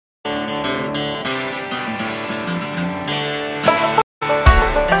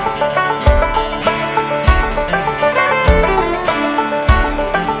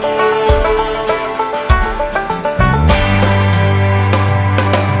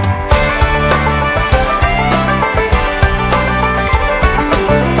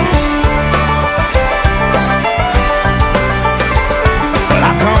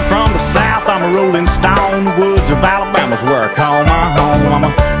call my home. I'm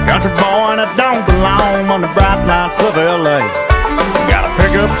a country boy and I don't belong on the bright lights of LA. Got a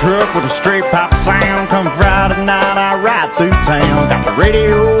pickup truck with a straight pop sound. Come Friday night I ride through town. Got the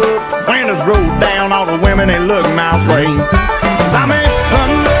radio up, windows rolled down. All the women they look my way. 'Cause I'm a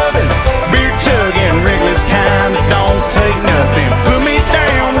fun-loving, beer-chugging, reckless kind that don't take nothing. Put me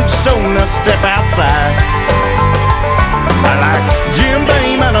down with your soul and step outside. I like Jim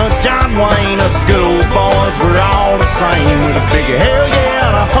Beam and John Wayne, us good old boys, we're all the same. With a big hell yeah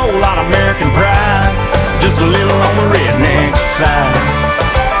and a whole lot of American pride. Just a little on the redneck side.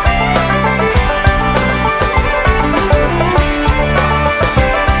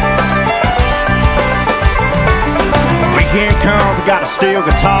 Weekend comes, I got a steel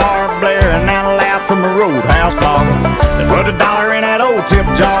guitar blaring out loud from a roadhouse bar. They put $1 in that old tip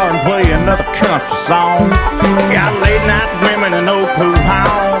jar and play another country song. Got late night women in old pool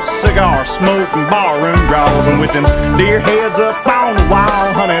halls, cigar smoke and barroom draws. And with them deer heads up on the wall,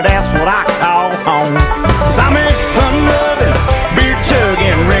 honey, that's what I call home. 'Cause I'm a fun-loving,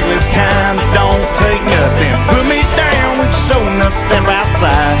 beer-chugging, reckless kind that don't take nothing. Put me down with your soul and step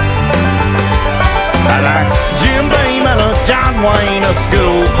outside. I like Jim Beam and John Wayne, us good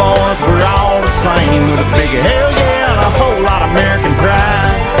old boys, we're all the same. With a big hell yeah and a whole lot of American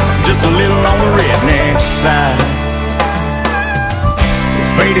pride. Just a little on the redneck side.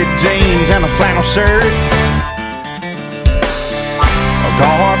 Faded jeans and a flannel shirt,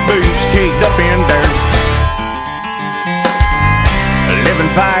 Carhartt boots caked up in dirt. Living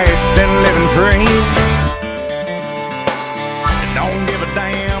fast and living free. Don't give a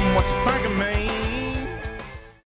damn what you think of me.